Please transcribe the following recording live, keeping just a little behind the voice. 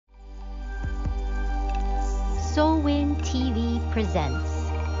Soulwind TV presents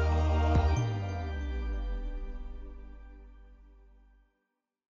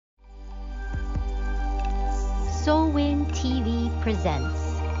Soulwind TV presents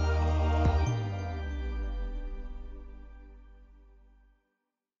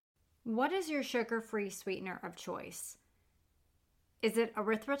What is your sugar-free sweetener of choice? Is it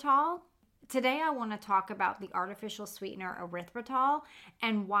erythritol? Today I want to talk about the artificial sweetener erythritol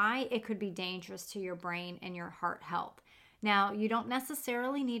and why it could be dangerous to your brain and your heart health. Now, you don't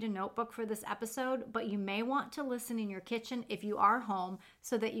necessarily need a notebook for this episode, but you may want to listen in your kitchen if you are home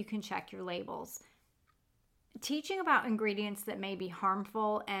so that you can check your labels. Teaching about ingredients that may be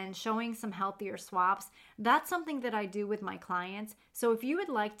harmful and showing some healthier swaps, that's something that I do with my clients. So if you would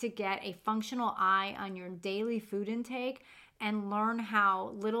like to get a functional eye on your daily food intake and learn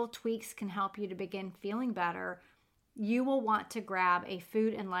how little tweaks can help you to begin feeling better, you will want to grab a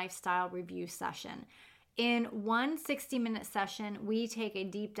food and lifestyle review session. In one 60-minute session, we take a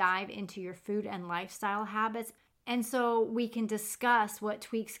deep dive into your food and lifestyle habits, and so we can discuss what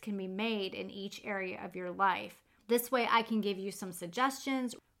tweaks can be made in each area of your life. This way I can give you some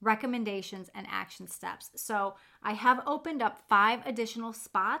suggestions, recommendations, and action steps. So I have opened up 5 additional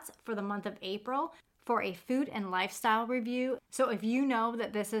spots for the month of April for a food and lifestyle review. So if you know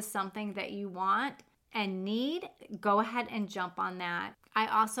that this is something that you want and need, go ahead and jump on that. I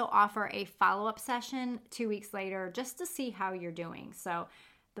also offer a follow-up session 2 weeks later just to see how you're doing. So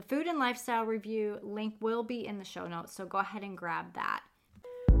the food and lifestyle review link will be in the show notes, so go ahead and grab that.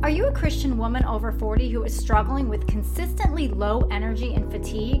 Are you a Christian woman over 40 who is struggling with consistently low energy and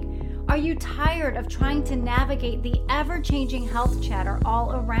fatigue? Are you tired of trying to navigate the ever-changing health chatter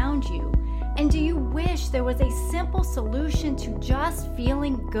all around you? And do you wish there was a simple solution to just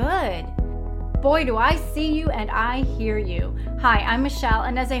feeling good? Boy, do I see you and I hear you. Hi, I'm Michelle,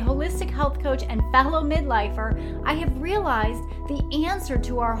 and as a holistic health coach and fellow midlifer, I have realized the answer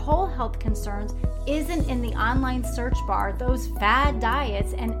to our whole health concerns isn't in the online search bar, those fad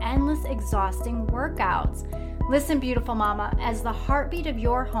diets, and endless exhausting workouts. Listen, beautiful mama, as the heartbeat of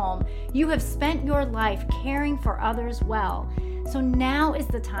your home, you have spent your life caring for others well. So now is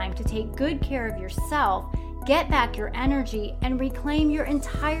the time to take good care of yourself, get back your energy, and reclaim your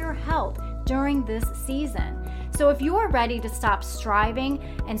entire health during this season. So if you are ready to stop striving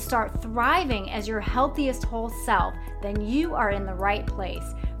and start thriving as your healthiest whole self, then you are in the right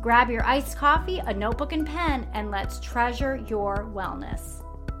place. Grab your iced coffee, a notebook and pen, and let's treasure your wellness.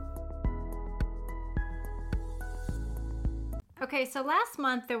 Okay, so last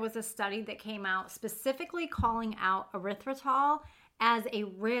month there was a study that came out specifically calling out erythritol as a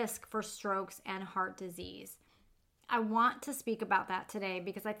risk for strokes and heart disease. I want to speak about that today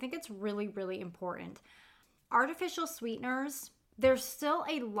because I think it's really, really important. Artificial sweeteners, there's still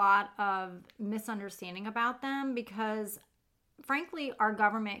a lot of misunderstanding about them because, frankly, our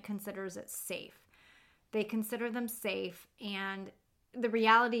government considers it safe. They consider them safe, and the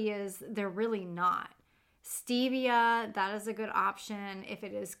reality is they're really not. Stevia, that is a good option if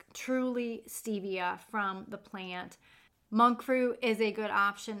it is truly stevia from the plant. Monk fruit is a good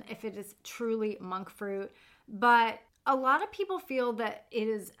option if it is truly monk fruit. But a lot of people feel that it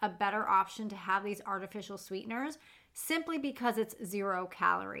is a better option to have these artificial sweeteners simply because it's 0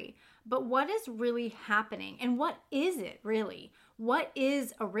 calorie. But what is really happening, and what is it really? What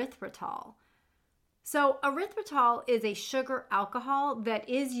is erythritol? So erythritol is a sugar alcohol that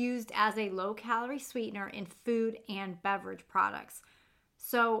is used as a low-calorie sweetener in food and beverage products.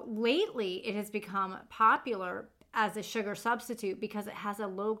 So lately it has become popular as a sugar substitute because it has a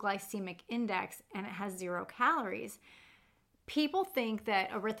low glycemic index and it has 0 calories. People think that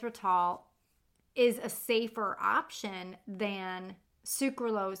erythritol is a safer option than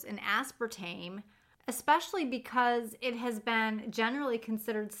sucralose and aspartame, especially because it has been generally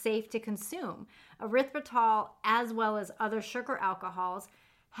considered safe to consume. Erythritol, as well as other sugar alcohols,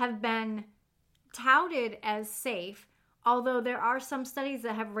 have been touted as safe, although there are some studies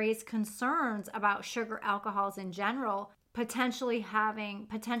that have raised concerns about sugar alcohols in general, potentially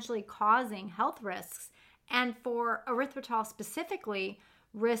causing health risks, and for erythritol specifically,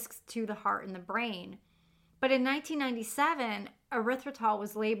 risks to the heart and the brain. But in 1997, erythritol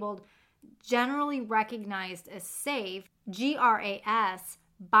was labeled generally recognized as safe, GRAS,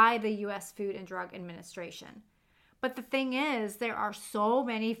 by the U.S. Food and Drug Administration. But the thing is, there are so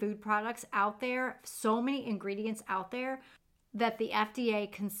many food products out there, so many ingredients out there that the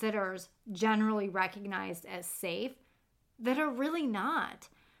FDA considers generally recognized as safe that are really not.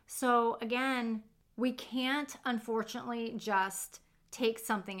 So again, we can't unfortunately just take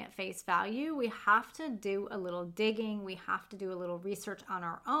something at face value. We have to do a little digging. We have to do a little research on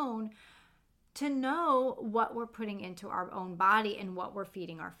our own to know what we're putting into our own body and what we're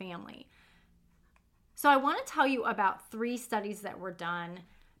feeding our family. So I want to tell you about 3 studies that were done.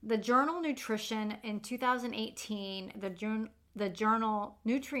 The journal Nutrition in 2018, the journal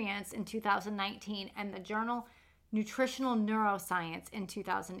Nutrients in 2019, and the journal Nutritional Neuroscience in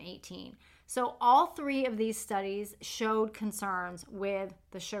 2018. So all 3 of these studies showed concerns with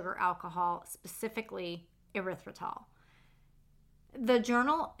the sugar alcohol, specifically erythritol. The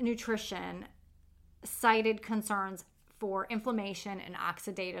journal Nutrition cited concerns for inflammation and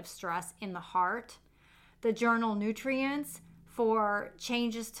oxidative stress in the heart. The journal Nutrients for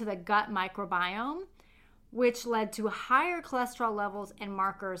changes to the gut microbiome, which led to higher cholesterol levels and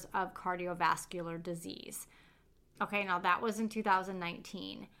markers of cardiovascular disease. Okay, now that was in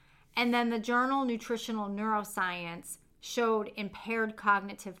 2019. And then the journal Nutritional Neuroscience showed impaired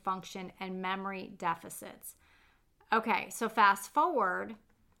cognitive function and memory deficits. Okay, so fast forward,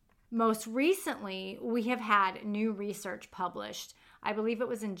 most recently, we have had new research published, I believe it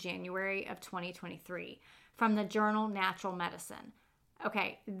was in January of 2023, from the journal Natural Medicine.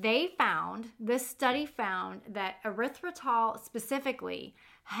 Okay, this study found that erythritol specifically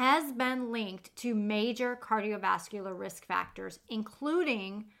has been linked to major cardiovascular risk factors,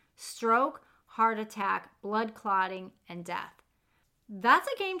 including stroke, heart attack, blood clotting, and death. That's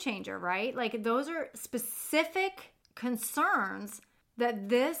a game changer, right? Like, those are specific concerns that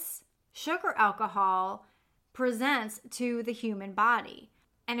this sugar alcohol presents to the human body.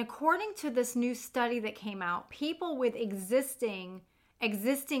 And according to this new study that came out, people with existing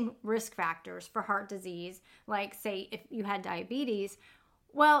risk factors for heart disease, like say if you had diabetes,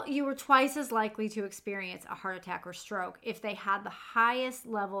 well, you were twice as likely to experience a heart attack or stroke if they had the highest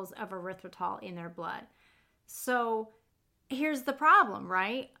levels of erythritol in their blood. So here's the problem,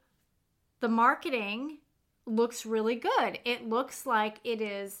 right? The marketing looks really good. It looks like it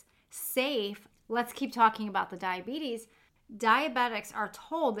is safe. Let's keep talking about the diabetes. Diabetics are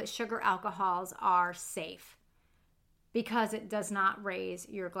told that sugar alcohols are safe because it does not raise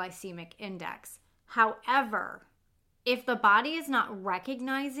your glycemic index. However, if the body is not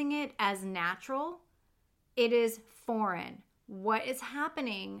recognizing it as natural, it is foreign. What is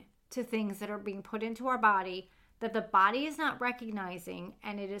happening to things that are being put into our body that the body is not recognizing,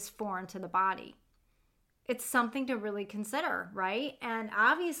 and it is foreign to the body? It's something to really consider, right? And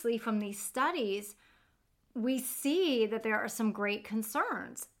obviously from these studies, we see that there are some great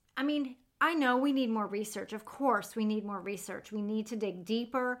concerns. I mean, I know we need more research. Of course, we need more research. We need to dig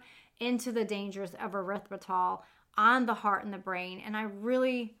deeper into the dangers of erythritol on the heart and the brain. And I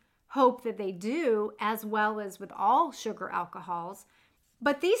really hope that they do, as well as with all sugar alcohols.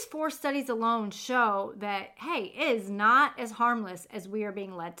 But these 4 studies alone show that, hey, it is not as harmless as we are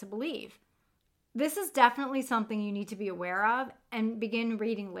being led to believe. This is definitely something you need to be aware of and begin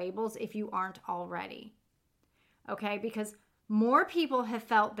reading labels if you aren't already. Okay, because more people have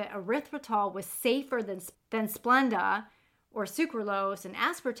felt that erythritol was safer than Splenda or sucralose and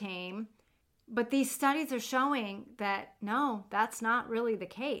aspartame, but these studies are showing that no, that's not really the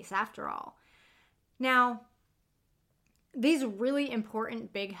case after all. Now, these really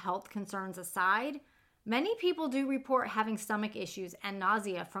important big health concerns aside, many people do report having stomach issues and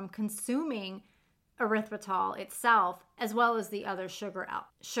nausea from consuming erythritol itself, as well as the other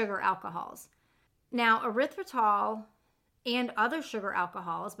sugar alcohols. Now, erythritol and other sugar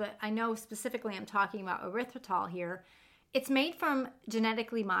alcohols, but I know specifically I'm talking about erythritol here, it's made from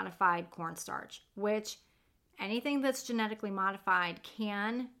genetically modified cornstarch, which anything that's genetically modified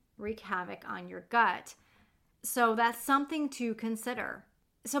can wreak havoc on your gut. So that's something to consider.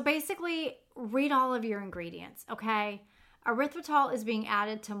 So basically, read all of your ingredients, okay? Erythritol is being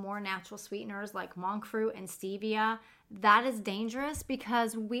added to more natural sweeteners like monk fruit and stevia. That is dangerous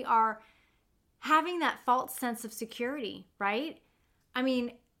because we are having that false sense of security, right? I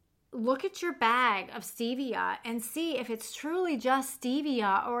mean, look at your bag of stevia and see if it's truly just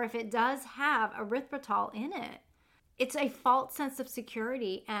stevia or if it does have erythritol in it. It's a false sense of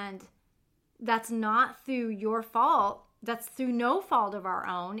security, and that's not through your fault. That's through no fault of our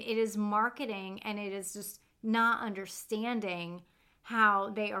own. It is marketing, and it is just not understanding how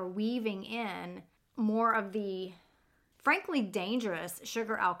they are weaving in more of the frankly dangerous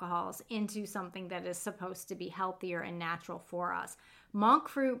sugar alcohols into something that is supposed to be healthier and natural for us. Monk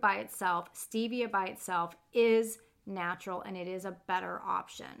fruit by itself, stevia by itself is natural, and it is a better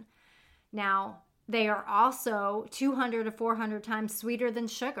option. Now, they are also 200 to 400 times sweeter than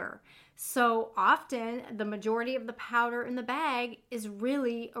sugar. So often the majority of the powder in the bag is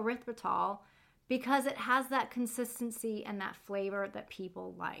really erythritol because it has that consistency and that flavor that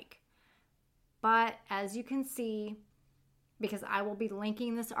people like. But as you can see, because I will be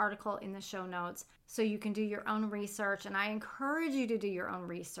linking this article in the show notes so you can do your own research. And I encourage you to do your own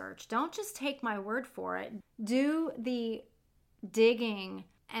research. Don't just take my word for it. Do the digging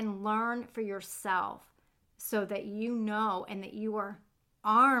and learn for yourself so that you know and that you are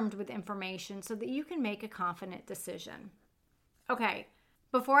armed with information so that you can make a confident decision. Okay,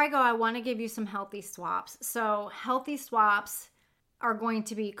 before I go, I want to give you some healthy swaps. So healthy swaps are going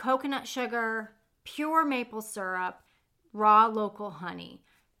to be coconut sugar, pure maple syrup, raw local honey.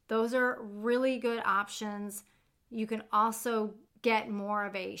 Those are really good options. You can also get more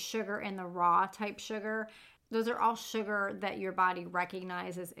of a sugar in the raw type sugar. Those are all sugar that your body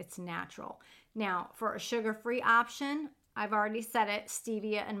recognizes it's natural. Now, for a sugar-free option, I've already said it,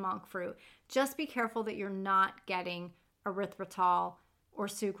 stevia and monk fruit. Just be careful that you're not getting erythritol or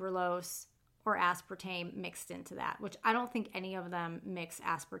sucralose or aspartame mixed into that, which I don't think any of them mix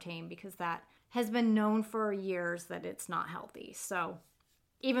aspartame because that has been known for years that it's not healthy. So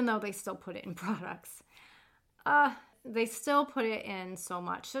even though they still put it in products, they still put it in so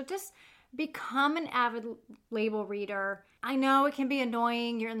much. So just become an avid label reader. I know it can be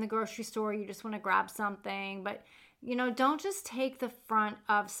annoying. You're in the grocery store, you just want to grab something, but don't just take the front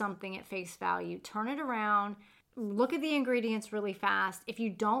of something at face value. Turn it around. Look at the ingredients really fast. If you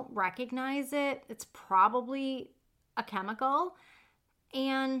don't recognize it, it's probably a chemical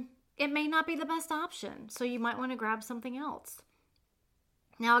and it may not be the best option. So you might want to grab something else.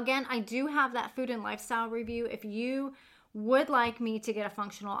 Now, again, I do have that food and lifestyle review. If you would like me to get a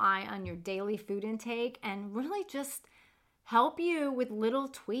functional eye on your daily food intake and really just help you with little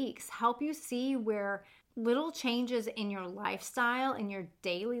tweaks, help you see where little changes in your lifestyle, in your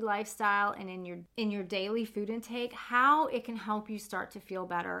daily lifestyle, and in your daily food intake, how it can help you start to feel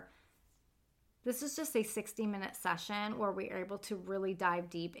better. This is just a 60-minute session where we are able to really dive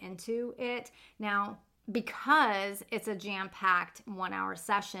deep into it. Now, because it's a jam-packed 1-hour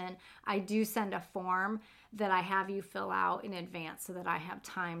session, I do send a form that I have you fill out in advance so that I have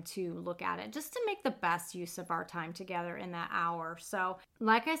time to look at it, just to make the best use of our time together in that hour. So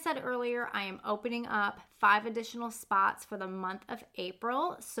like I said earlier, I am opening up 5 additional spots for the month of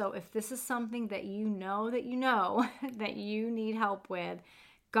April. So if this is something that you know that you need help with,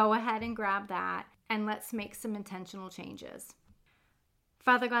 go ahead and grab that and let's make some intentional changes.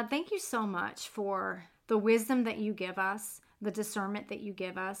 Father God, thank you so much for the wisdom that you give us, the discernment that you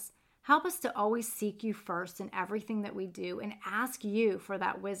give us. Help us to always seek you first in everything that we do and ask you for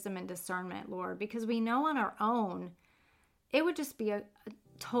that wisdom and discernment, Lord, because we know on our own it would just be a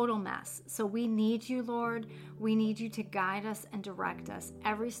total mess. So we need you, Lord. We need you to guide us and direct us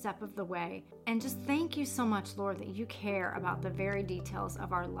every step of the way. And just thank you so much, Lord, that you care about the very details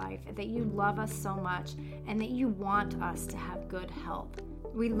of our life, that you love us so much, and that you want us to have good health.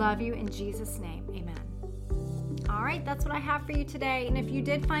 We love you in Jesus' name. Amen. All right, that's what I have for you today. And if you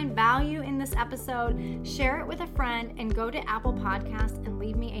did find value in this episode, share it with a friend and go to Apple Podcasts and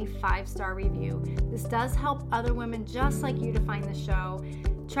leave me a 5-star review. This does help other women just like you to find the show.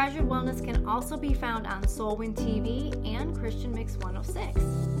 Treasured Wellness can also be found on Soulwind TV and Christian Mix 106.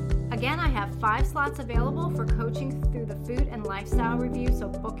 Again, I have 5 slots available for coaching through the food and lifestyle review, so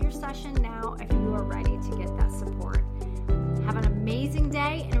book your session now if you are ready to get that support. Have an amazing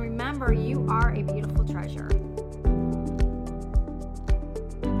day, and remember, you are a beautiful treasure.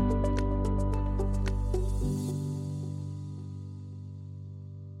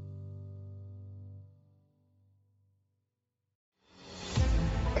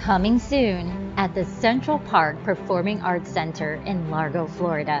 Coming soon at the Central Park Performing Arts Center in Largo,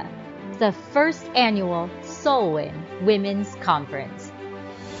 Florida, the first annual Soulwind Women's Conference.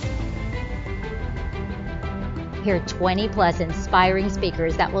 Hear 20 plus inspiring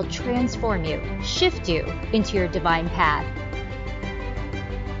speakers that will transform you, shift you into your divine path.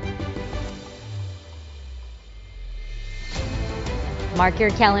 Mark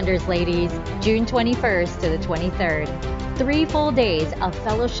your calendars, ladies, June 21st to the 23rd. 3 full days of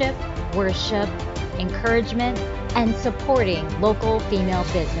fellowship, worship, encouragement, and supporting local female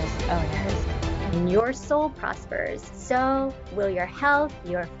business owners. When your soul prospers, so will your health,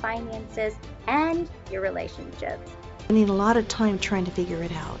 your finances, and your relationships. I need a lot of time trying to figure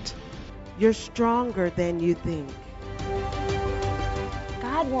it out. You're stronger than you think.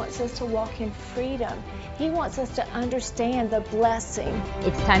 God wants us to walk in freedom. He wants us to understand the blessing.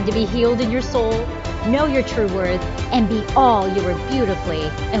 It's time to be healed in your soul, know your true worth, and be all you were beautifully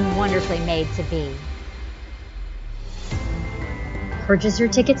and wonderfully made to be. Purchase your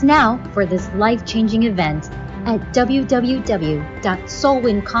tickets now for this life-changing event at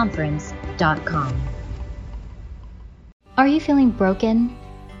www.soulwindconference.com. Are you feeling broken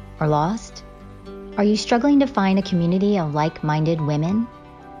or lost? Are you struggling to find a community of like-minded women?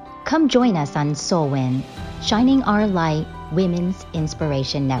 Come join us on Soulwind, Shining Our Light Women's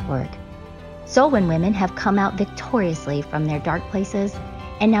Inspiration Network. Soulwind women have come out victoriously from their dark places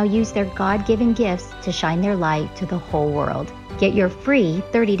and now use their God-given gifts to shine their light to the whole world. Get your free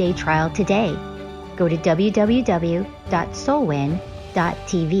 30-day trial today. Go to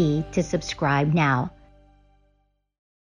www.soulwind.tv to subscribe now.